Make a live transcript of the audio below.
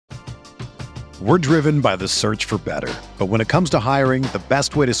We're driven by the search for better. But when it comes to hiring, the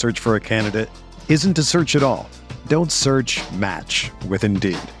best way to search for a candidate isn't to search at all. Don't search, match with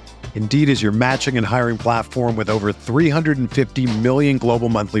Indeed. Indeed is your matching and hiring platform with over 350 million global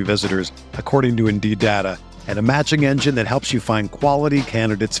monthly visitors, according to Indeed data, and a matching engine that helps you find quality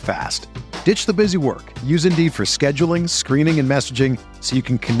candidates fast. Ditch the busy work. Use Indeed for scheduling, screening, and messaging so you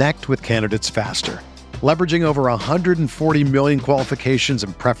can connect with candidates faster. Leveraging over 140 million qualifications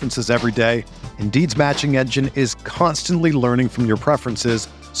and preferences every day, Indeed's matching engine is constantly learning from your preferences,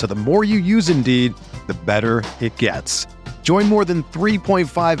 so the more you use Indeed, the better it gets. Join more than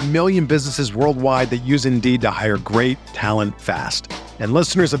 3.5 million businesses worldwide that use Indeed to hire great talent fast. And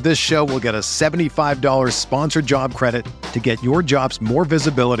listeners of this show will get a $75 sponsored job credit to get your jobs more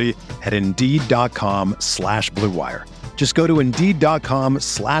visibility at Indeed.com/Blue Wire. Just go to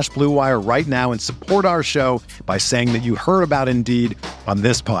Indeed.com/Blue Wire right now and support our show by saying that you heard about Indeed on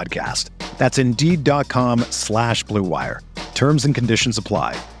this podcast. That's Indeed.com/Blue Wire. Terms and conditions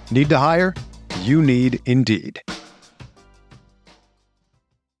apply. Need to hire? You need Indeed.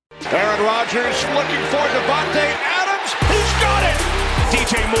 Aaron Rodgers looking for Davante Adams. He's got it.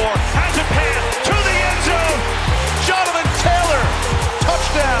 DJ Moore has a pass to the end zone. Jonathan Taylor,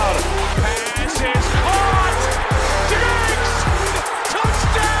 touchdown. Pass is caught. Diggs,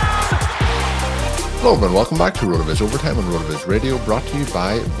 touchdown. Hello and welcome back to RotoViz Overtime on RotoViz Radio, brought to you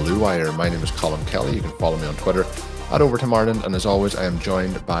by Blue Wire. My name is Colin Kelly. You can follow me on Twitter at Overtime Ireland, and as always, I am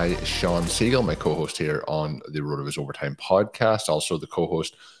joined by Sean Siegel, my co-host here on the RotoViz Overtime podcast, also the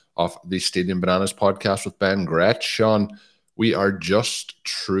co-host of the Stadium Bananas podcast with Ben Gretsch. Sean, we are just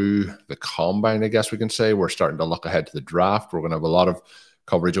through the combine, I guess we can say. We're starting to look ahead to the draft. We're going to have a lot of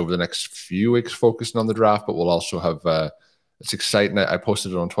coverage over the next few weeks focusing on the draft, but we'll also have, it's exciting. I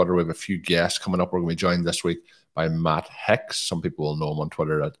posted it on Twitter. We have a few guests coming up. We're going to be joined this week by Matt Hicks. Some people will know him on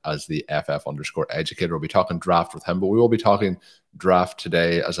Twitter as the FF_educator. We'll be talking draft with him, but we will be talking draft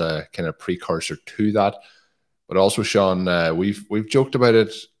today as a kind of precursor to that. But also, Sean, we've joked about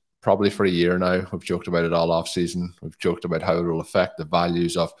it probably for a year now. We've joked about it all off season. We've joked about how it will affect the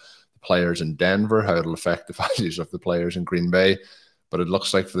values of the players in Denver, how it'll affect the values of the players in Green Bay. But it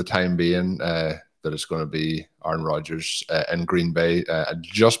looks like for the time being that it's going to be Aaron Rodgers in Green Bay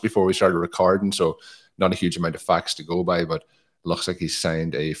just before we started recording. So not a huge amount of facts to go by, but it looks like he's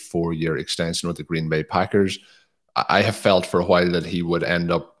signed a 4-year extension with the Green Bay Packers. I have felt for a while that he would end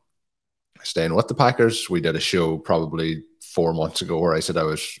up staying with the Packers. We did a show probably 4 months ago where I said I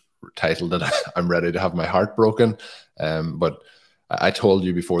was titled that I'm ready to have my heart broken. But I told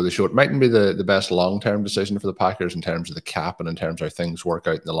you before the show, it mightn't be the best long-term decision for the Packers in terms of the cap and in terms of how things work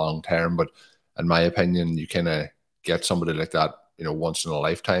out in the long term. But in my opinion, you kind of get somebody like that, once in a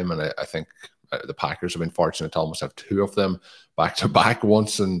lifetime. And I think the Packers have been fortunate to almost have 2 of them back to back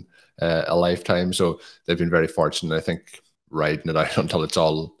once in a lifetime. So they've been very fortunate. I think riding it out until it's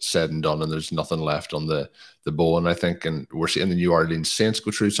all said and done and there's nothing left on the bone, I think. And we're seeing the New Orleans Saints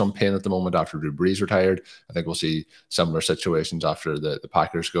go through some pain at the moment after Drew Brees retired. I think we'll see similar situations after the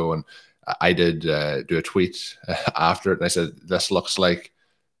Packers go. And I did do a tweet after it, and I said, this looks like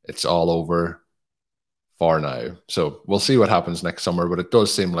it's all over for now. So we'll see what happens next summer, but it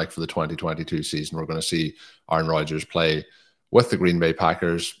does seem like for the 2022 season, we're going to see Aaron Rodgers play with the Green Bay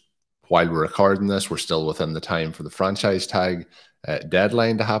Packers. While we're recording this, we're still within the time for the franchise tag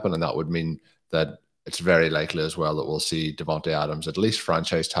deadline to happen, and that would mean that it's very likely as well that we'll see Davante Adams at least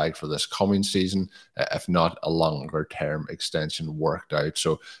franchise tag for this coming season, if not a longer term extension worked out.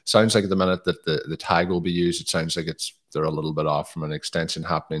 So sounds like at the minute that the tag will be used. It sounds like they're a little bit off from an extension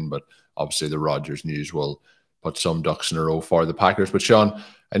happening, but obviously the Rodgers news will put some ducks in a row for the Packers. But Sean,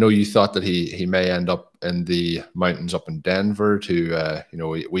 I know you thought that he may end up in the mountains up in Denver to,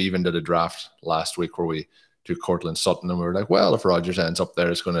 we even did a draft last week where we took Courtland Sutton and we were like, well, if Rodgers ends up there,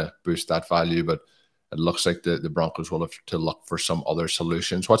 it's going to boost that value. But it looks like the Broncos will have to look for some other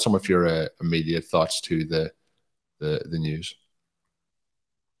solutions. What's some of your immediate thoughts to the news?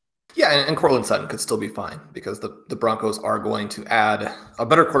 Yeah, and Courtland Sutton could still be fine because the Broncos are going to add a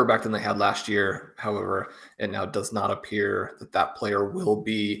better quarterback than they had last year. However, it now does not appear that player will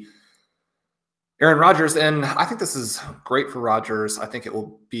be Aaron Rodgers. And I think this is great for Rodgers. I think it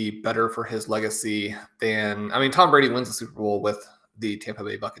will be better for his legacy than, Tom Brady wins the Super Bowl with the Tampa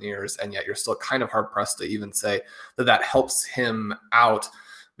Bay Buccaneers, and yet you're still kind of hard-pressed to even say that helps him out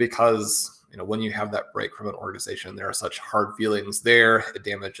because when you have that break from an organization, there are such hard feelings there. It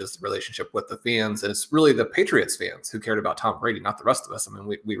damages the relationship with the fans. And it's really the Patriots fans who cared about Tom Brady, not the rest of us.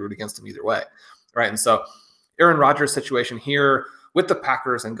 We root against him either way. Right. And so Aaron Rodgers' situation here with the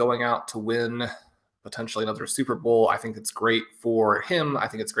Packers and going out to win potentially another Super Bowl. I think it's great for him. I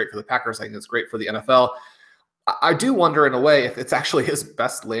think it's great for the Packers. I think it's great for the NFL. I do wonder in a way if it's actually his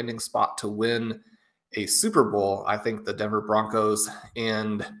best landing spot to win a Super Bowl. I think the Denver Broncos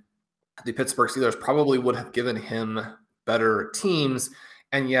and the Pittsburgh Steelers probably would have given him better teams.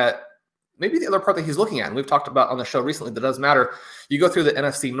 And yet maybe the other part that he's looking at, and we've talked about on the show recently, that does matter. You go through the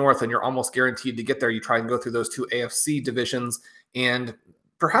NFC North and you're almost guaranteed to get there. You try and go through those two AFC divisions, and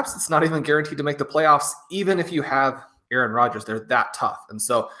perhaps it's not even guaranteed to make the playoffs, even if you have Aaron Rodgers. They're that tough. And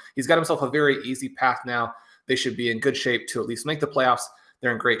so he's got himself a very easy path now. They should be in good shape to at least make the playoffs.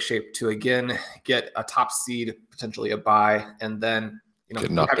 They're in great shape to, again, get a top seed, potentially a bye, and then, you have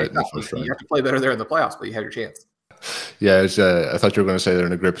to play better there in the playoffs, but you have your chance. Yeah, I thought you were going to say they're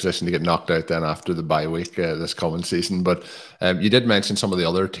in a great position to get knocked out then after the bye week this coming season. But you did mention some of the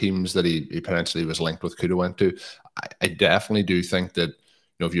other teams that he potentially was linked with, could have went to. I definitely do think that,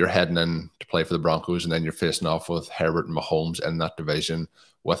 if you're heading in to play for the Broncos and then you're facing off with Herbert and Mahomes in that division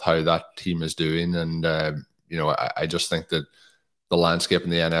with how that team is doing, and I just think that the landscape in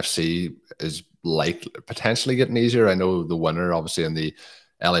the NFC is potentially getting easier. I know the winner, obviously, in the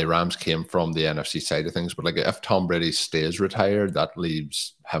LA Rams came from the NFC side of things, but if Tom Brady stays retired, that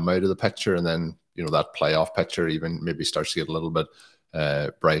leaves him out of the picture, and then that playoff picture even maybe starts to get a little bit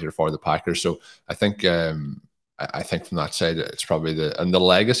brighter for the Packers. So I think from that side, it's probably the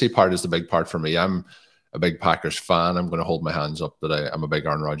legacy part is the big part for me. I'm a big Packers fan. I'm going to hold my hands up that I'm a big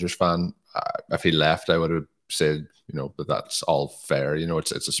Aaron Rodgers fan. If he left, I would have said, that that's all fair.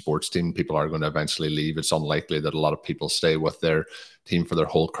 It's a sports team. People are going to eventually leave. It's unlikely that a lot of people stay with their team for their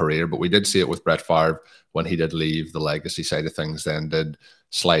whole career. But we did see it with Brett Favre when he did leave. The legacy side of things then did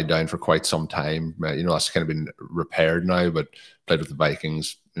slide down for quite some time. That's kind of been repaired now, but played with the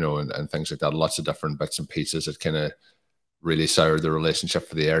Vikings, and things like that. Lots of different bits and pieces that kind of really soured the relationship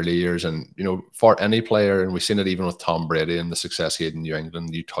for the early years. And, for any player, and we've seen it even with Tom Brady and the success he had in New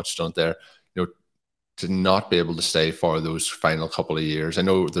England, you touched on it there, to not be able to stay for those final couple of years. I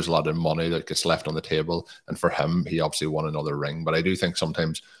know there's a lot of money that gets left on the table, and for him, he obviously won another ring. But I do think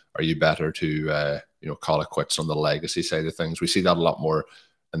sometimes, are you better to call it quits on the legacy side of things? We see that a lot more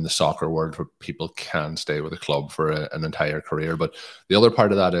in the soccer world, where people can stay with a club for an entire career. But the other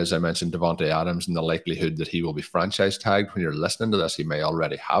part of that is, I mentioned Davante Adams and the likelihood that he will be franchise tagged. When you're listening to this, he may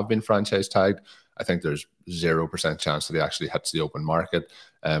already have been franchise tagged. I think there's 0% chance that he actually hits the open market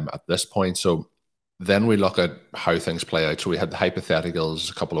at this point. So then we look at how things play out. So we had the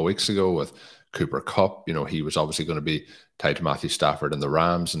hypotheticals a couple of weeks ago with Cooper Kupp. He was obviously going to be tied to Matthew Stafford and the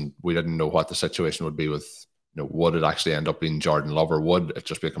Rams, and we didn't know what the situation would be with, would it actually end up being Jordan Love, or would it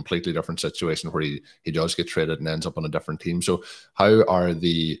just be a completely different situation where he does get traded and ends up on a different team? So how are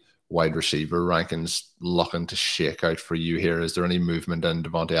the wide receiver rankings looking to shake out for you here? Is there any movement in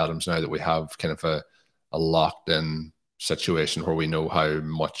Davante Adams now that we have kind of a locked-in situation where we know how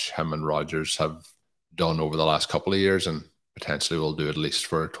much him and Rodgers have done over the last couple of years, and potentially will do at least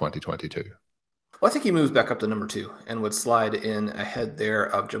for 2022? Well, I think he moves back up to number 2 and would slide in ahead there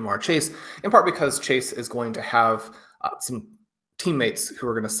of Jamar Chase, in part because Chase is going to have some teammates who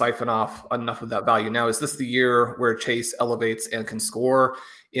are going to siphon off enough of that value. Now, is this the year where Chase elevates and can score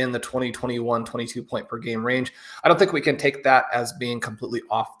in the 20-21, 22 point per game range? I don't think we can take that as being completely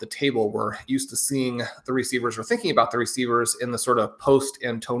off the table. We're used to seeing the receivers, we're thinking about the receivers in the sort of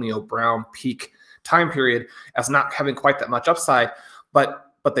post-Antonio Brown peak time period as not having quite that much upside, but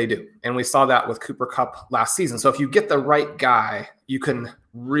they do. And we saw that with Cooper Kupp last season. So if you get the right guy, you can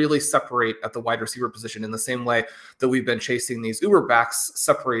really separate at the wide receiver position in the same way that we've been chasing these Uber backs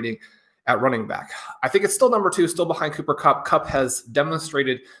separating at running back. I think it's still number 2, still behind Cooper Kupp. Kupp has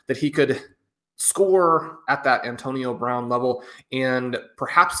demonstrated that he could score at that Antonio Brown level, and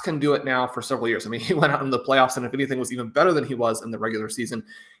perhaps can do it now for several years. I mean, he went out in the playoffs, and if anything was even better than he was in the regular season.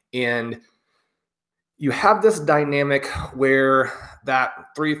 And you have this dynamic where that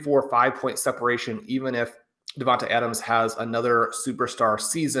 3, 4, 5 point separation, even if Davante Adams has another superstar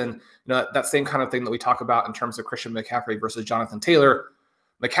season, that same kind of thing that we talk about in terms of Christian McCaffrey versus Jonathan Taylor.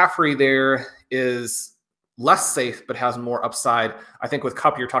 McCaffrey there is less safe, but has more upside. I think with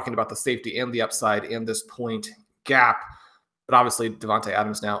Kupp, you're talking about the safety and the upside and this point gap. But obviously, Davante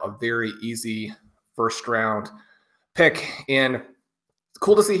Adams now a very easy first round pick. And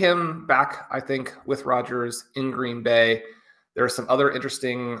cool to see him back, I think, with Rodgers in Green Bay. There are some other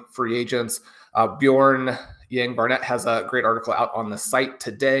interesting free agents. Bjorn Yang Barnett has a great article out on the site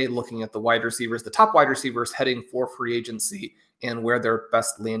today looking at the wide receivers, the top wide receivers heading for free agency and where their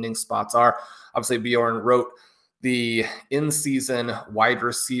best landing spots are. Obviously, Bjorn wrote the in-season wide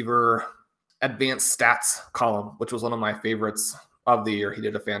receiver advanced stats column, which was one of my favorites of the year. He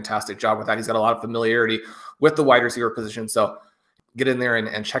did a fantastic job with that. He's got a lot of familiarity with the wide receiver position. So get in there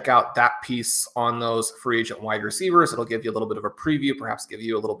and check out that piece on those free agent wide receivers. It'll give you a little bit of a preview, perhaps give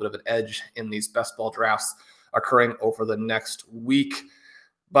you a little bit of an edge in these best ball drafts occurring over the next week.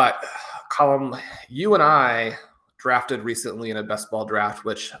 But Colm, you and I drafted recently in a best ball draft,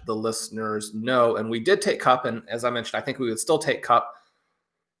 which the listeners know. And we did take Kupp. And as I mentioned, I think we would still take Kupp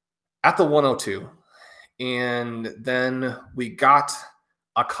at the 102. And then we got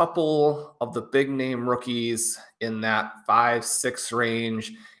a couple of the big name rookies in that 5-6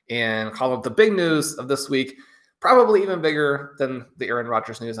 range. And Colm, the big news of this week, probably even bigger than the Aaron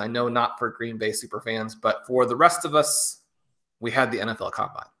Rodgers news. I know not for Green Bay super fans, but for the rest of us, we had the NFL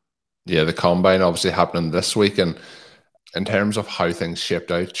Combine. Yeah, the Combine obviously happening this week. And in terms of how things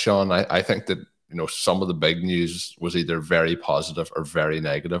shaped out, Sean, I think that, some of the big news was either very positive or very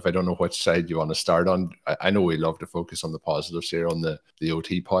negative. I don't know which side you want to start on. I know we love to focus on the positives here on the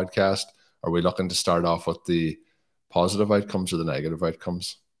OT podcast. Are we looking to start off with the positive outcomes or the negative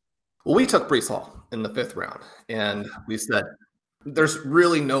outcomes? Well, we took Breece Hall in the 5th round, and we said there's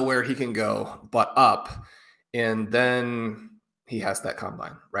really nowhere he can go but up. And then he has that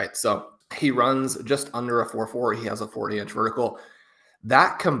combine, right? So he runs just under a 4.4. He has a 40-inch vertical.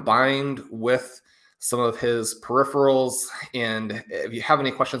 That combined with some of his peripherals, and if you have any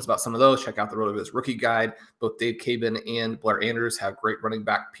questions about some of those, check out the RotoViz rookie guide. Both Dave Cabin and Blair Andrews have great running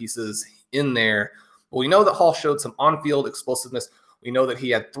back pieces in there. But we know that Hall showed some on-field explosiveness. We know that he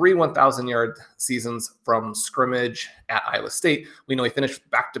had 3 1,000-yard seasons from scrimmage at Iowa State. We know he finished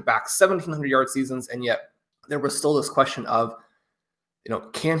back-to-back 1,700-yard seasons, and yet there was still this question of,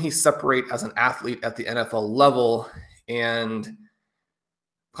 can he separate as an athlete at the NFL level? And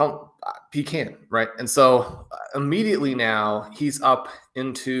he can, right? And so immediately now he's up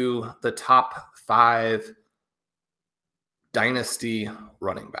into the top 5 dynasty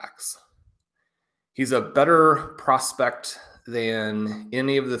running backs. He's a better prospect than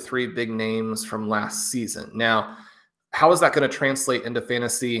any of the 3 big names from last season. Now, how is that going to translate into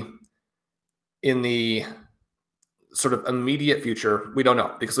fantasy in the sort of immediate future? We don't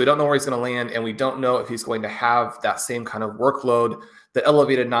know, because we don't know where he's going to land, and we don't know if he's going to have that same kind of workload that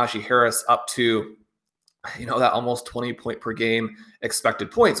elevated Najee Harris up to, that almost 20 point per game expected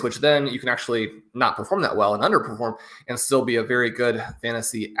points, which then you can actually not perform that well and underperform and still be a very good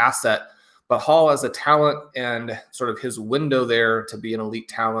fantasy asset. But Hall as a talent and sort of his window there to be an elite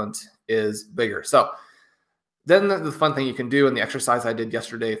talent is bigger. So then the fun thing you can do, and the exercise I did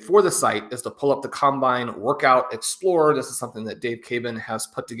yesterday for the site, is to pull up the Combine Workout Explorer. This is something that Dave Cabin has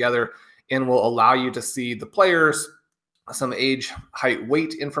put together and will allow you to see the players, some age, height,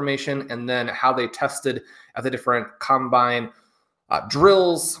 weight information, and then how they tested at the different Combine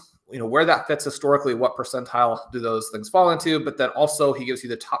drills, where that fits historically, what percentile do those things fall into. But then also he gives you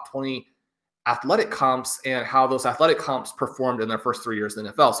the top 20 athletic comps and how those athletic comps performed in their first 3 years in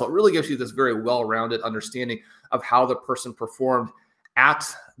the NFL. So it really gives you this very well-rounded understanding of how the person performed at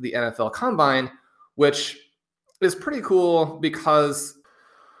the NFL Combine, which is pretty cool, because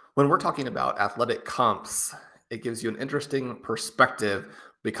when we're talking about athletic comps, it gives you an interesting perspective,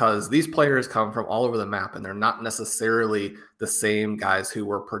 because these players come from all over the map and they're not necessarily the same guys who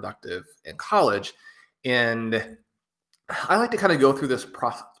were productive in college. And I like to kind of go through this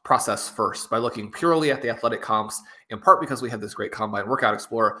process first by looking purely at the athletic comps, in part because we have this great Combine Workout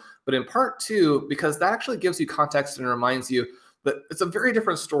Explorer, but in part too, because that actually gives you context and reminds you that it's a very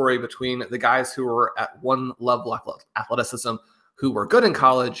different story between the guys who were at one level of athleticism who were good in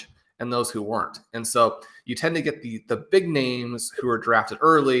college and those who weren't. And so you tend to get the big names who are drafted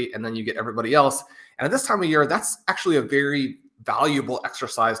early, and then you get everybody else. And at this time of year, that's actually a very valuable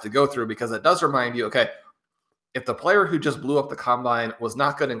exercise to go through, because it does remind you, okay, if the player who just blew up the Combine was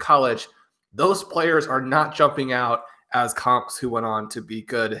not good in college, those players are not jumping out as comps who went on to be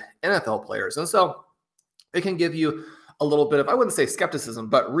good NFL players. And so it can give you a little bit of, I wouldn't say skepticism,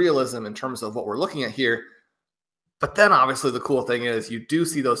 but realism in terms of what we're looking at here. But then obviously the cool thing is you do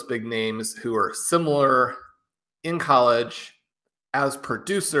see those big names who are similar in college as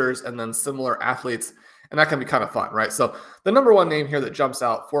producers and then similar athletes. And that can be kind of fun, right? So the number one name here that jumps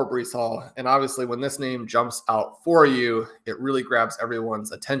out for Breece Hall, and obviously when this name jumps out for you, it really grabs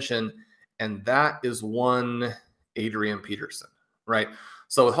everyone's attention. And that is one Adrian Peterson, right?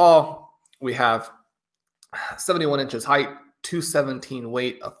 So with Hall, we have 71 inches height, 217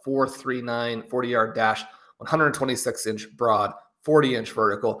 weight, a 4.39 40-yard dash, 126-inch broad, 40-inch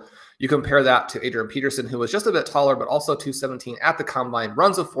vertical. You compare that to Adrian Peterson, who was just a bit taller, but also 217 at the Combine,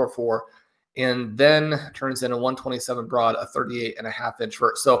 runs a 4.4, and then turns in a 127 broad, a 38.5-inch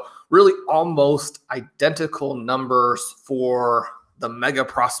vert. So really almost identical numbers for the mega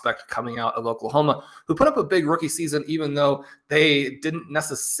prospect coming out of Oklahoma, who put up a big rookie season, even though they didn't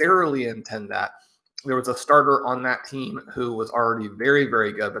necessarily intend that. There was a starter on that team who was already very,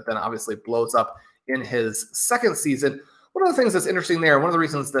 very good, but then obviously blows up in his second season. One of the things that's interesting there, one of the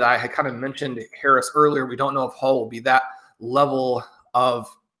reasons that I had kind of mentioned Harris earlier, we don't know if Hall will be that level of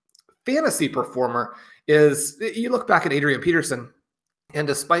fantasy performer, is you look back at Adrian Peterson, and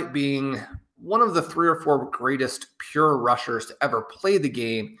despite being one of the 3 or 4 greatest pure rushers to ever play the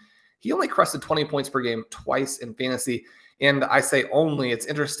game, he only crested 20 points per game twice in fantasy. And I say only, it's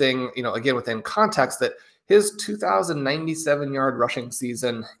interesting, again, within context, that his 2,097-yard rushing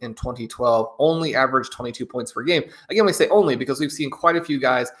season in 2012 only averaged 22 points per game. Again, we say only because we've seen quite a few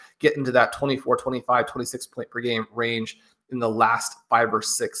guys get into that 24, 25, 26 point per game range in the last 5 or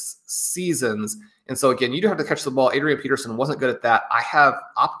 6 seasons. And so again, you do have to catch the ball. Adrian Peterson wasn't good at that. I have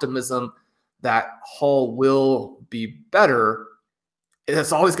optimism that Hall will be better.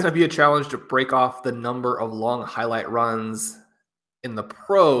 It's always going to be a challenge to break off the number of long highlight runs in the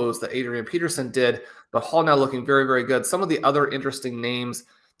pros that Adrian Peterson did, but Hall now looking very, very good. Some of the other interesting names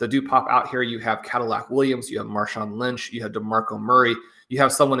that do pop out here, you have Cadillac Williams, you have Marshawn Lynch, you have DeMarco Murray, you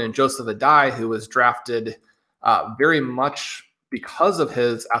have someone in Joseph Adai who was drafted very much because of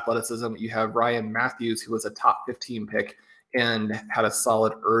his athleticism. You have Ryan Matthews, who was a top 15 pick and had a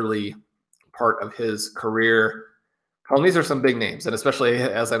solid early part of his career. Well, these are some big names, and especially,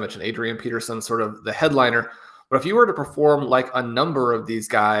 as I mentioned, Adrian Peterson, sort of the headliner. But if you were to perform like a number of these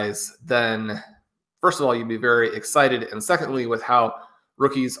guys, then first of all, you'd be very excited. And secondly, with how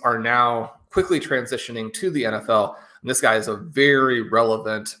rookies are now quickly transitioning to the NFL, and this guy is a very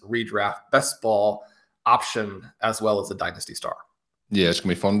relevant redraft best ball option as well as a dynasty star. Yeah, it's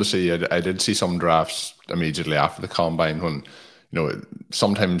going to be fun to see. I did see some drafts immediately after the combine when,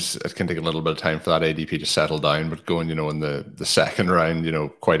 sometimes it can take a little bit of time for that ADP to settle down, but going, in the second round,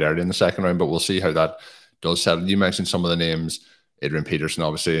 quite early in the second round, but we'll see how that does settle. You mentioned some of the names. Adrian Peterson,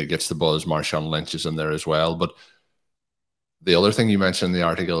 obviously, it gets the buzz. Marshawn Lynch is in there as well. But the other thing you mentioned in the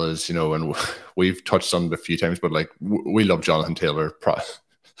article is, and we've touched on it a few times, but like we love Jonathan Taylor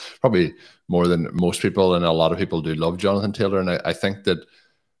probably more than most people, and a lot of people do love Jonathan Taylor. And I think that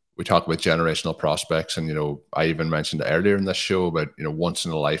we talk about generational prospects, and I even mentioned earlier in this show about once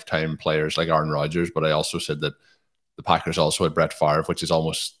in a lifetime players like Aaron Rodgers, but I also said that the Packers also had Brett Favre, which is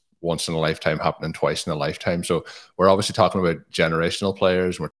almost once in a lifetime happening twice in a lifetime. So we're obviously talking about generational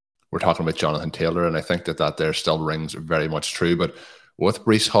players. We're talking about Jonathan Taylor, and I think that there still rings very much true. But with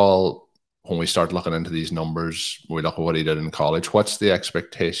Breece Hall, when we start looking into these numbers, when we look at what he did in college, what's the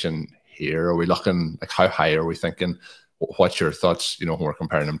expectation here? Are we looking like how high are we thinking? What's your thoughts, when we're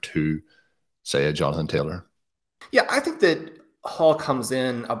comparing him to, say, a Jonathan Taylor? Yeah, I think that Hall comes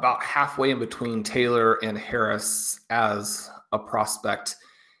in about halfway in between Taylor and Harris as a prospect.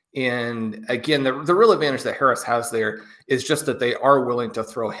 And again, the real advantage that Harris has there is just that they are willing to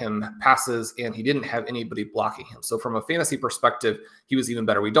throw him passes, and he didn't have anybody blocking him. So from a fantasy perspective, he was even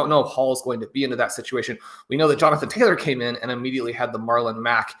better. We don't know if Hall is going to be into that situation. We know that Jonathan Taylor came in and immediately had the Marlon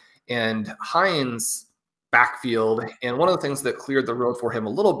Mack and Hines backfield. And one of the things that cleared the road for him a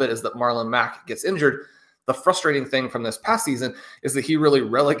little bit is that Marlon Mack gets injured. The frustrating thing from this past season is that he really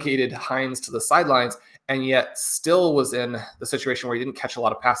relegated Hines to the sidelines and yet still was in the situation where he didn't catch a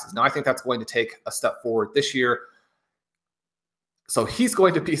lot of passes. Now, I think that's going to take a step forward this year. So he's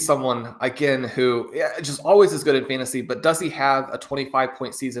going to be someone, again, who just always is good in fantasy, but does he have a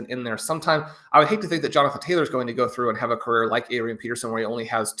 25-point season in there sometime? I would hate to think that Jonathan Taylor is going to go through and have a career like Adrian Peterson where he only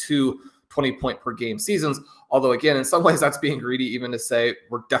has 2 20-point-per-game seasons. Although, again, in some ways, that's being greedy even to say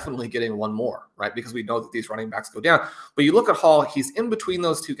we're definitely getting one more, right? Because we know that these running backs go down. But you look at Hall, he's in between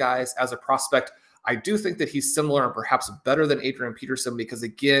those two guys as a prospect. I do think that he's similar and perhaps better than Adrian Peterson because,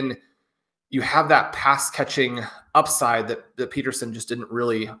 again, you have that pass-catching upside that Peterson just didn't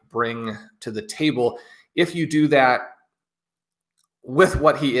really bring to the table. If you do that with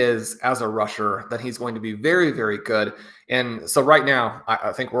what he is as a rusher, then he's going to be very, very good. And so right now,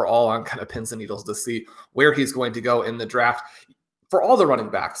 I think we're all on kind of pins and needles to see where he's going to go in the draft. For all the running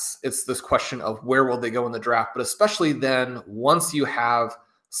backs, it's this question of where will they go in the draft, but especially then once you have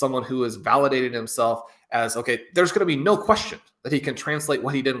someone who has validated himself as, okay, there's going to be no question that he can translate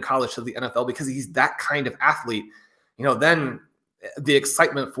what he did in college to the NFL because he's that kind of athlete, then the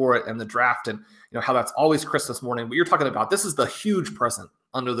excitement for it and the draft and, how that's always Christmas morning. But you're talking about, this is the huge present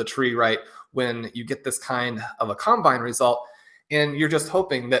under the tree, right? When you get this kind of a combine result, and you're just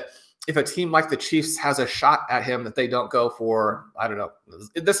hoping that if a team like the Chiefs has a shot at him, that they don't go for, I don't know.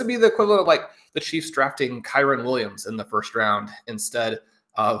 This would be the equivalent of like the Chiefs drafting Kyren Williams in the first round instead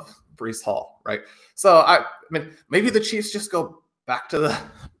of Breece Hall, right? So I mean, maybe the Chiefs just go back to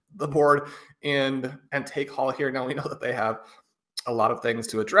the board and take Hall here. Now we know that they have a lot of things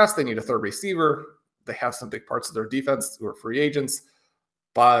to address. They need a third receiver. They have some big parts of their defense who are free agents,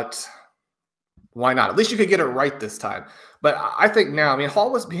 but why not? At least you could get it right this time. But I think now, I mean, Hall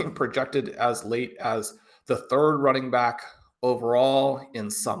was being projected as late as the third running back overall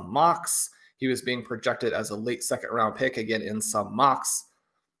in some mocks. He was being projected as a late second round pick again in some mocks.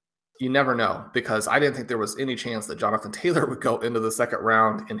 You never know, because I didn't think there was any chance that Jonathan Taylor would go into the second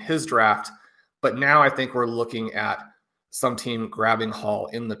round in his draft. But now I think we're looking at some team grabbing Hall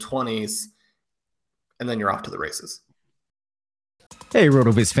in the 20s, and then you're off to the races. Hey,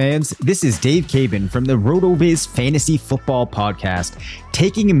 RotoViz fans, this is Dave Cabin from the RotoViz Fantasy Football Podcast,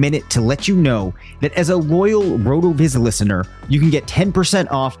 taking a minute to let you know that as a loyal RotoViz listener, you can get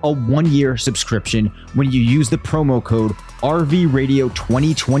 10% off a one-year subscription when you use the promo code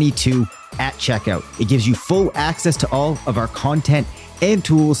RVRadio2022 at checkout. It gives you full access to all of our content and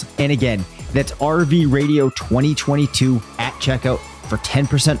tools, and again, that's RVRadio2022 at checkout for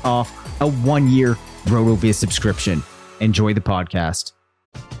 10% off a one-year RotoViz subscription. Enjoy the podcast.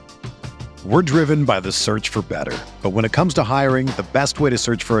 We're driven by the search for better. But when it comes to hiring, the best way to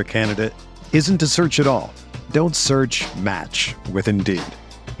search for a candidate isn't to search at all. Don't search, match with Indeed.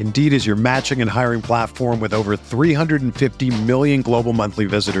 Indeed is your matching and hiring platform with over 350 million global monthly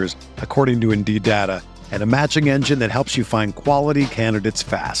visitors, according to Indeed data, and a matching engine that helps you find quality candidates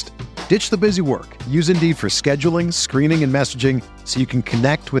fast. Ditch the busy work. Use Indeed for scheduling, screening, and messaging so you can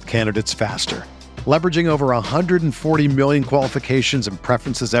connect with candidates faster. Leveraging over 140 million qualifications and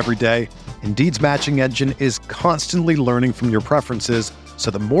preferences every day, Indeed's matching engine is constantly learning from your preferences,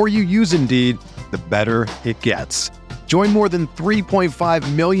 so the more you use Indeed, the better it gets. Join more than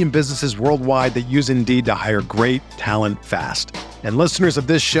 3.5 million businesses worldwide that use Indeed to hire great talent fast. And listeners of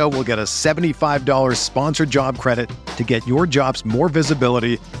this show will get a $75 sponsored job credit to get your jobs more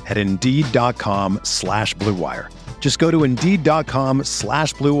visibility at Indeed.com/Blue Wire. Just go to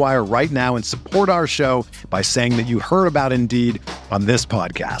Indeed.com/Blue Wire right now and support our show by saying that you heard about Indeed on this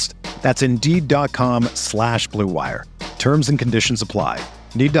podcast. That's Indeed.com/Blue Wire. Terms and conditions apply.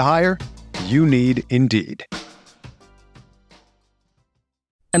 Need to hire? You need Indeed.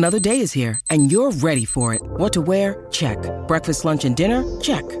 Another day is here, and you're ready for it. What to wear? Check. Breakfast, lunch, and dinner?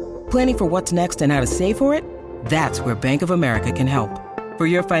 Check. Planning for what's next and how to save for it? That's where Bank of America can help. For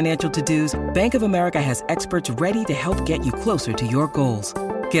your financial to-dos, Bank of America has experts ready to help get you closer to your goals.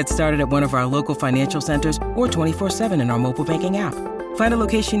 Get started at one of our local financial centers or 24/7 in our mobile banking app. Find a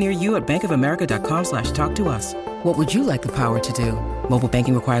location near you at bankofamerica.com/talktous. What would you like the power to do? Mobile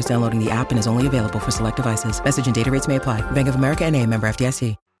banking requires downloading the app and is only available for select devices. Message and data rates may apply. Bank of America NA, member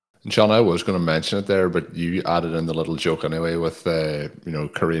FDIC. John, I was going to mention it there, but you added in the little joke anyway with,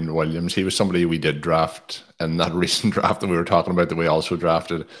 Kareem Williams. He was somebody we did draft in that recent draft that we were talking about, that we also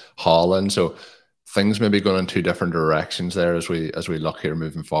drafted Hall in. So things may be going in two different directions there as we look here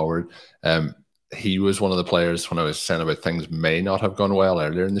moving forward. He was one of the players, when I was saying about things may not have gone well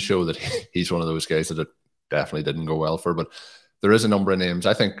earlier in the show, that he's one of those guys that it definitely didn't go well for. But there is a number of names.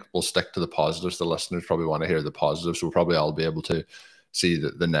 I think we'll stick to the positives. The listeners probably want to hear the positives. We'll probably all be able to see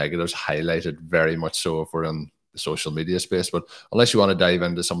the negatives highlighted very much so if we're in the social media space. But unless you want to dive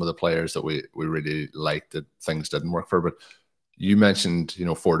into some of the players that we really liked that things didn't work for. But you mentioned,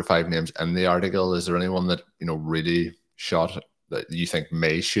 4 to 5 names in the article. Is there anyone that, really shot that you think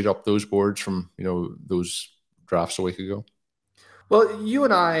may shoot up those boards from, those drafts a week ago? Well, you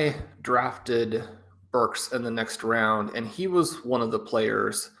and I drafted Burks in the next round, and he was one of the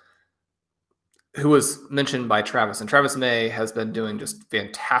players who was mentioned by Travis. And Travis May has been doing just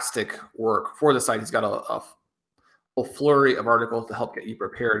fantastic work for the site. He's got a flurry of articles to help get you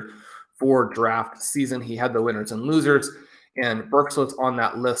prepared for draft season. He had the winners and losers, and Burks was on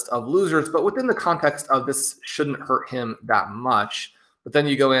that list of losers, but within the context of this shouldn't hurt him that much. But then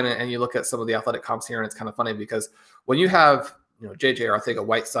you go in and you look at some of the athletic comps here, and it's kind of funny because when you have, JJ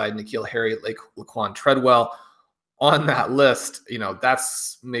Arcega-Whiteside, N'Keal Harry, Laquan Treadwell on that list,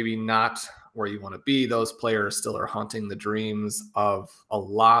 that's maybe not where you want to be. Those players still are haunting the dreams of a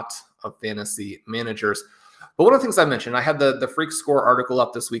lot of fantasy managers. But one of the things I mentioned, I had the Freak Score article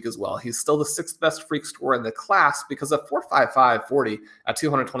up this week as well. He's still the 6th best Freak Score in the class because a 4.55 40 at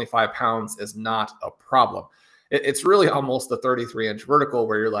 225 pounds is not a problem. It's really almost a 33-inch vertical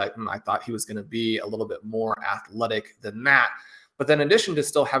where you're like, I thought he was going to be a little bit more athletic than that. But then in addition to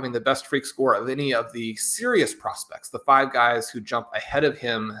still having the best freak score of any of the serious prospects, the 5 guys who jump ahead of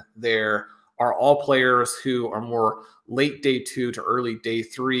him there are all players who are more late day 2 to early day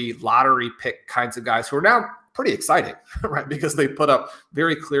 3 lottery pick kinds of guys who are now pretty exciting, right? Because they put up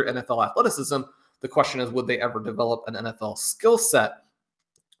very clear NFL athleticism. The question is, would they ever develop an NFL skill set?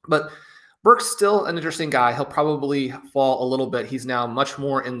 But Burke's still an interesting guy. He'll probably fall a little bit. He's now much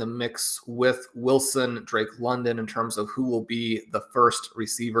more in the mix with Wilson, Drake London in terms of who will be the first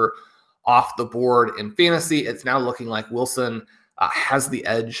receiver off the board in fantasy. It's now looking like Wilson has the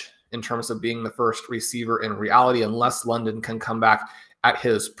edge in terms of being the first receiver in reality, unless London can come back at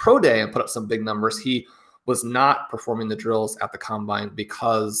his pro day and put up some big numbers. He was not performing the drills at the combine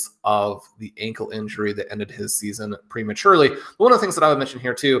because of the ankle injury that ended his season prematurely. But one of the things that I would mention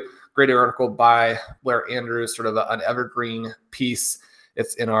here too, great article by Blair Andrews, sort of an evergreen piece.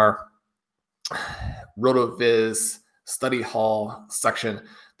 It's in our RotoViz study hall section.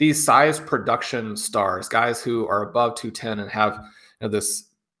 These size production stars, guys who are above 210 and have this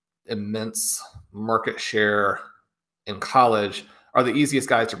immense market share in college, are the easiest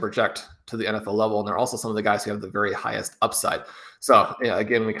guys to project to the NFL level. And they're also some of the guys who have the very highest upside. So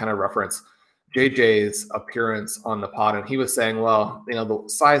again, we kind of reference JJ's appearance on the pod, and he was saying, well, the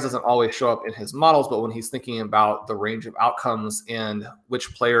size doesn't always show up in his models, but when he's thinking about the range of outcomes and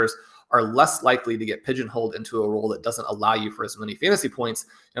which players are less likely to get pigeonholed into a role that doesn't allow you for as many fantasy points,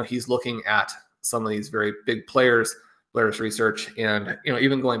 he's looking at some of these very big players, Blair's research, and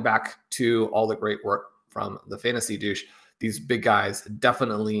even going back to all the great work from the Fantasy Douche, these big guys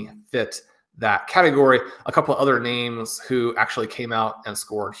definitely fit that category. A couple of other names who actually came out and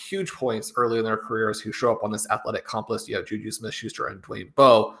scored huge points early in their careers who show up on this athletic comp list. You have Juju Smith-Schuster and Dwayne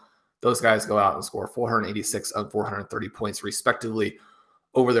Bowe. Those guys go out and score 486 and 430 points respectively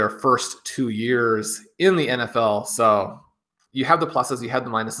over their first 2 years in the NFL. So you have the pluses, you have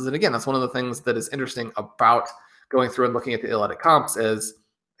the minuses. And again, that's one of the things that is interesting about going through and looking at the athletic comps is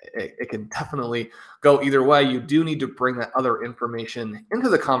it can definitely go either way. You do need to bring that other information into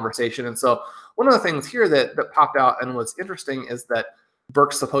the conversation. And so one of the things here that popped out and was interesting is that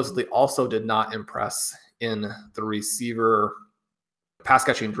Burke supposedly also did not impress in the receiver pass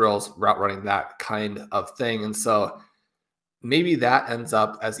catching drills, route running, that kind of thing. And so maybe that ends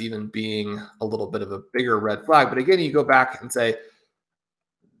up as even being a little bit of a bigger red flag. But again, you go back and say,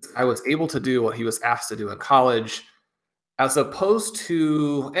 I was able to do what he was asked to do in college, as opposed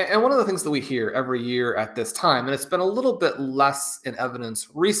to, and one of the things that we hear every year at this time, and it's been a little bit less in evidence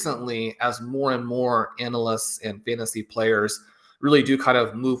recently as more and more analysts and fantasy players really do kind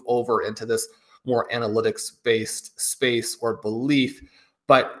of move over into this more analytics-based space or belief.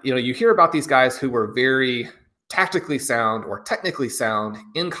 But, you hear about these guys who were very tactically sound or technically sound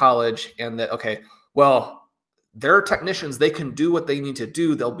in college, and that, okay, well, they're technicians, they can do what they need to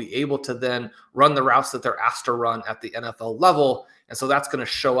do. They'll be able to then run the routes that they're asked to run at the NFL level. And so that's going to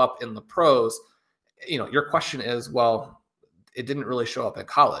show up in the pros. Your question is, well, it didn't really show up in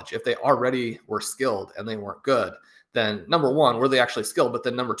college. If they already were skilled and they weren't good, then number one, were they actually skilled? But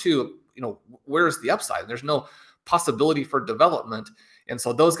then number two, where's the upside? There's no possibility for development. And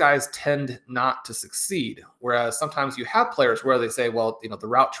so those guys tend not to succeed. Whereas sometimes you have players where they say, well, the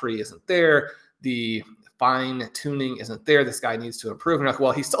route tree isn't there. The fine tuning isn't there. This guy needs to improve. And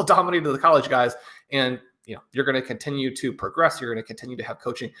well, he still dominated the college guys. And, you're going to continue to progress. You're going to continue to have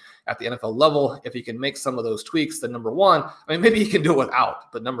coaching at the NFL level. If he can make some of those tweaks, then number one, maybe he can do it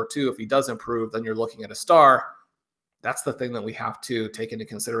without. But number two, if he does improve, then you're looking at a star. That's the thing that we have to take into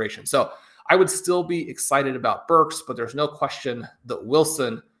consideration. So I would still be excited about Burks, but there's no question that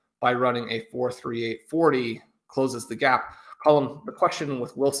Wilson, by running a 4.3840, closes the gap. Colin, the question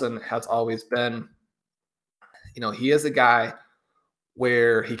with Wilson has always been, he is a guy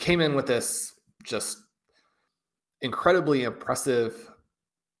where he came in with this just incredibly impressive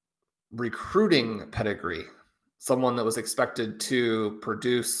recruiting pedigree, someone that was expected to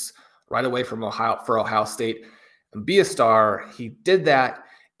produce right away for Ohio State and be a star. He did that,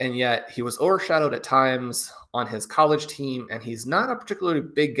 and yet he was overshadowed at times on his college team, and he's not a particularly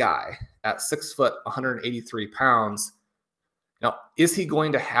big guy at 6 foot, 183 pounds. Now, is he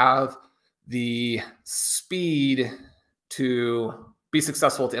going to have the speed to be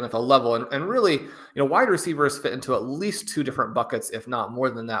successful at the NFL level? And really, wide receivers fit into at least two different buckets, if not more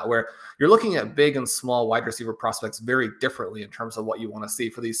than that, where you're looking at big and small wide receiver prospects very differently in terms of what you want to see.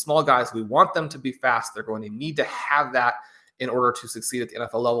 For these small guys, we want them to be fast. They're going to need to have that in order to succeed at the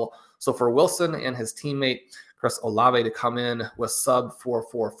NFL level. So for Wilson and his teammate, Chris Olave, to come in with sub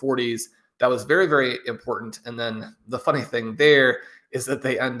 4.40s, that was very, very important. And then the funny thing there is that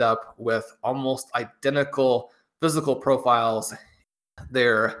they end up with almost identical physical profiles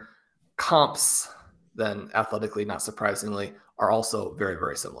their comps, then athletically, not surprisingly, are also very,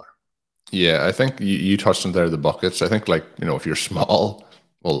 very similar. Yeah, I think you touched on there the buckets. I think, like, if you're small,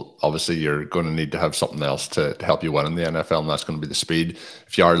 well, obviously you're going to need to have something else to help you win in the NFL, and that's going to be the speed.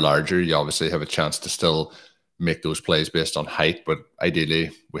 If you are larger, you obviously have a chance to still make those plays based on height, but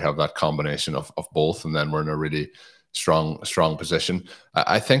ideally we have that combination of both, and then we're in a really strong position.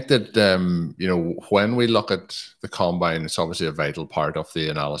 I think that when we look at the combine, it's obviously a vital part of the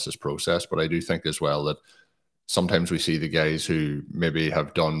analysis process, but I do think as well that sometimes we see the guys who maybe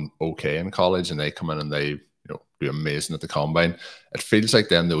have done okay in college and they come in and they do amazing at the combine. It feels like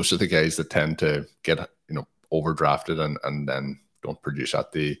then those are the guys that tend to get overdrafted and then don't produce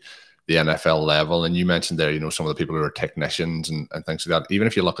at the NFL level. And you mentioned there some of the people who are technicians and things like that. Even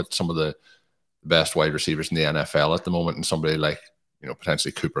if you look at some of the best wide receivers in the NFL at the moment, and somebody like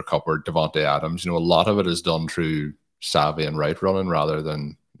potentially Cooper Kupp or Devontae Adams, a lot of it is done through savvy and route running rather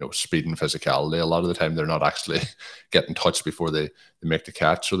than speed and physicality. A lot of the time they're not actually getting touched before they make the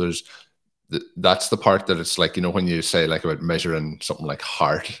catch. So that's the part that it's like, when you say like about measuring something like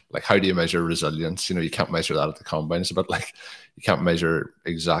heart, like how do you measure resilience? You can't measure that at the combine. It's a bit like you can't measure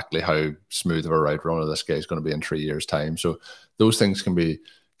exactly how smooth of a route runner this guy is going to be in 3 years' time. So those things can be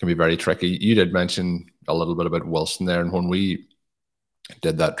very tricky. You did mention a little bit about Wilson there, and when we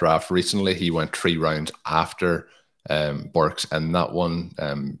did that draft recently, he went 3 rounds after Burks in that one.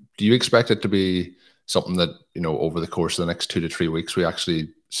 Do you expect it to be something that over the course of the next 2 to 3 weeks we actually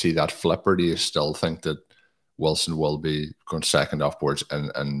see that flip, or do you still think that Wilson will be going second off boards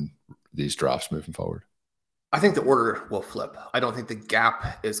and these drafts moving forward? I think the order will flip. I don't think the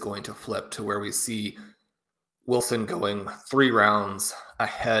gap is going to flip to where we see Wilson going 3 rounds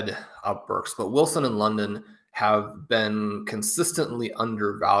ahead of Burks, but Wilson and London have been consistently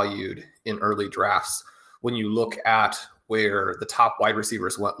undervalued in early drafts when you look at where the top wide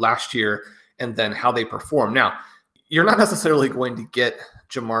receivers went last year and then how they perform. Now, you're not necessarily going to get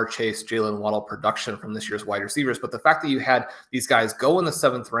Jamar Chase, Jalen Waddle production from this year's wide receivers, but the fact that you had these guys go in the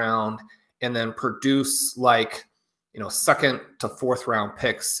 7th round and then produce like, 2nd to 4th round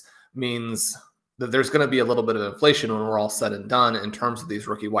picks means that there's going to be a little bit of inflation when we're all said and done in terms of these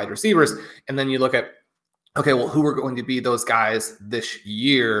rookie wide receivers. And then you look at, okay, well, who are going to be those guys this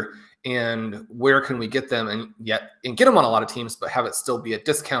year and where can we get them and get them on a lot of teams, but have it still be a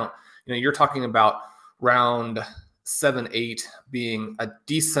discount. You're talking about round 7, 8 being a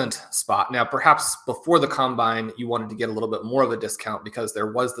decent spot. Now, perhaps before the combine, you wanted to get a little bit more of a discount because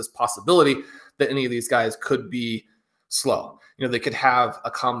there was this possibility that any of these guys could be slow. They could have a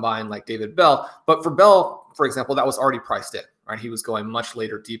combine like David Bell, but for Bell, for example, that was already priced in, right? He was going much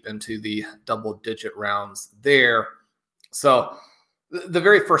later, deep into the double-digit rounds there. So the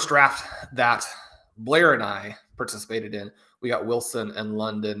very first draft that Blair and I participated in, we got Wilson and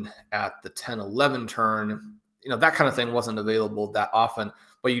London at the 10-11 turn. That kind of thing wasn't available that often,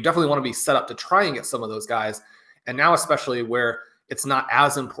 but you definitely want to be set up to try and get some of those guys. And now, especially where it's not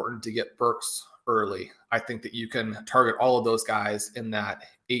as important to get Burks early, I think that you can target all of those guys in that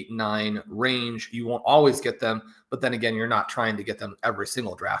 8-9 range. You won't always get them, but then again, you're not trying to get them every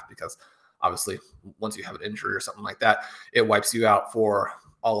single draft because obviously once you have an injury or something like that, it wipes you out for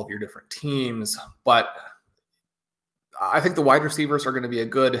all of your different teams. But I think the wide receivers are going to be a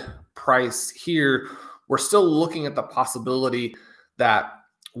good price here. We're still looking at the possibility that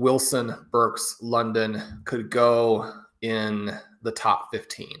Wilson, Burks, London could go in the top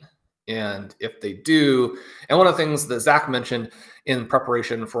 15. And if they do, and one of the things that Zach mentioned in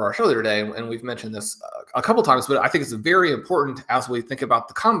preparation for our show the other day, and we've mentioned this a couple times, but I think it's very important as we think about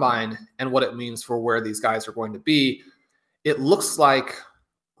the combine and what it means for where these guys are going to be. It looks like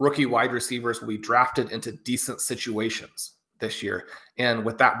rookie wide receivers will be drafted into decent situations this year. And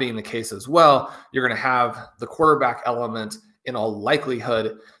with that being the case as well, you're going to have the quarterback element in all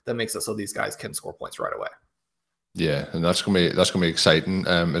likelihood that makes it so these guys can score points right away. Yeah, and that's gonna be exciting.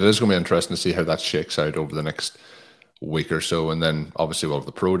 It is gonna be interesting to see how that shakes out over the next week or so, and then obviously we'll have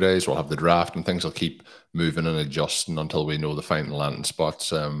the pro days, we'll have the draft, and things will keep moving and adjusting until we know the final landing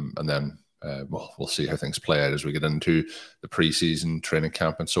spots. And then we'll see how things play out as we get into the preseason training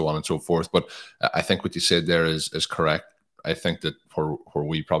camp and so on and so forth. But I think what you said there is correct. I think that where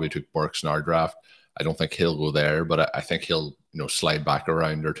we probably took Burks in our draft, I don't think he'll go there, but I think he'll slide back a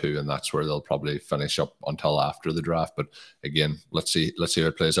round or two, and that's where they'll probably finish up until after the draft. But again, let's see how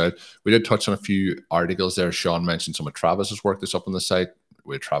it plays out. We did touch on a few articles there. Sean mentioned some of Travis's work that's up on the site.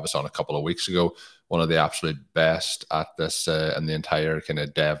 We had Travis on a couple of weeks ago, one of the absolute best at this in the entire kind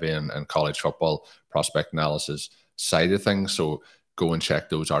of Devy and college football prospect analysis side of things. So go and check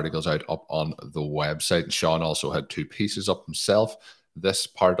those articles out up on the website. And Sean also had 2 pieces up himself. this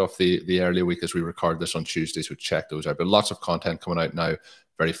part of the early week as we record this on Tuesday, so check those out. But lots of content coming out now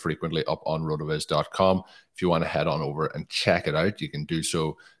very frequently up on rotoviz.com. If you want to head on over and check it out, you can do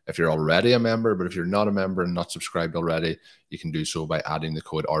so if you're already a member. But if you're not a member and not subscribed already, you can do so by adding the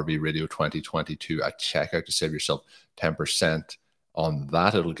code RVRadio2022 at checkout to save yourself 10% on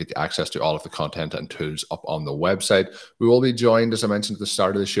that. It'll get you access to all of the content and tools up on the website. We will be joined, as I mentioned at the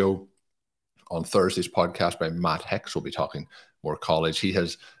start of the show, on Thursday's podcast by Matt Hicks. We'll be talking more college. He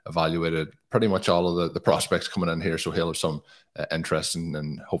has evaluated pretty much all of the prospects coming in here, so he'll have some interesting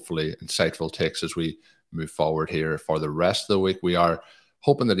and hopefully insightful takes as we move forward here for the rest of the week. We are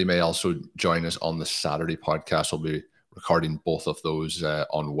hoping that he may also join us on the Saturday podcast. We'll be recording both of those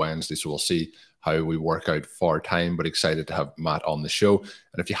on Wednesday, so we'll see how we work out for time, but excited to have Matt on the show.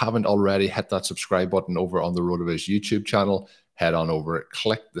 And if you haven't already, hit that subscribe button over on the RotoViz YouTube channel. Head on over,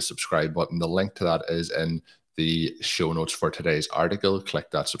 click the subscribe button. The link to that is in the show notes for today's article.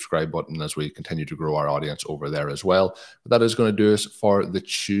 Click that subscribe button as we continue to grow our audience over there as well. But that is going to do us for the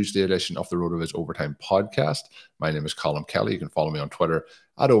Tuesday edition of the RotoViz Overtime podcast. My name is Colm Kelly. You can follow me on Twitter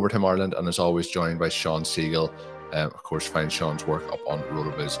at Overtime Ireland, and as always, joined by Shawn Siegele. Of course, find Shawn's work up on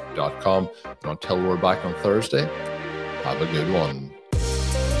rotoviz.com. And until we're back on Thursday, have a good one.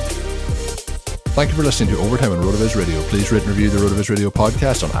 Thank you for listening to Overtime on RotoViz Radio. Please rate and review the RotoViz Radio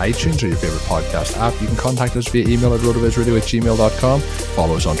podcast on iTunes or your favorite podcast app. You can contact us via email at rotovizradio@gmail.com.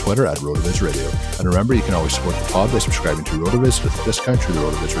 Follow us on Twitter at RotoViz Radio. And remember, you can always support the pod by subscribing to RotoViz with a discount through the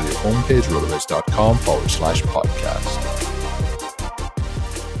RotoViz Radio homepage, rotoviz.com/podcast.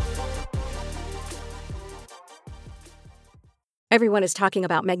 Everyone is talking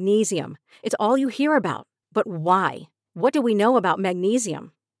about magnesium. It's all you hear about. But why? What do we know about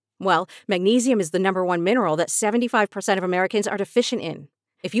magnesium? Well, magnesium is the number one mineral that 75% of Americans are deficient in.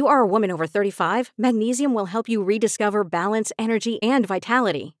 If you are a woman over 35, magnesium will help you rediscover balance, energy, and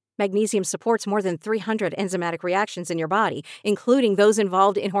vitality. Magnesium supports more than 300 enzymatic reactions in your body, including those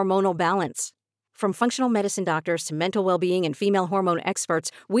involved in hormonal balance. From functional medicine doctors to mental well-being and female hormone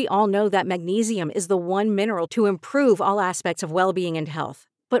experts, we all know that magnesium is the one mineral to improve all aspects of well-being and health.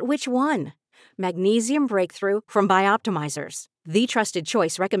 But which one? Magnesium Breakthrough from Bioptimizers, the trusted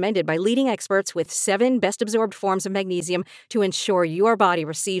choice recommended by leading experts with 7 best-absorbed forms of magnesium to ensure your body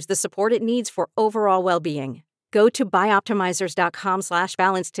receives the support it needs for overall well-being. Go to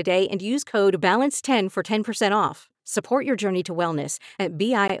bioptimizers.com/balance today and use code BALANCE10 for 10% off. Support your journey to wellness at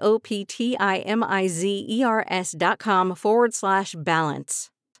bioptimizers.com/balance.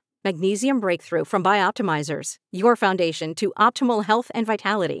 Magnesium Breakthrough from Bioptimizers, your foundation to optimal health and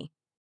vitality.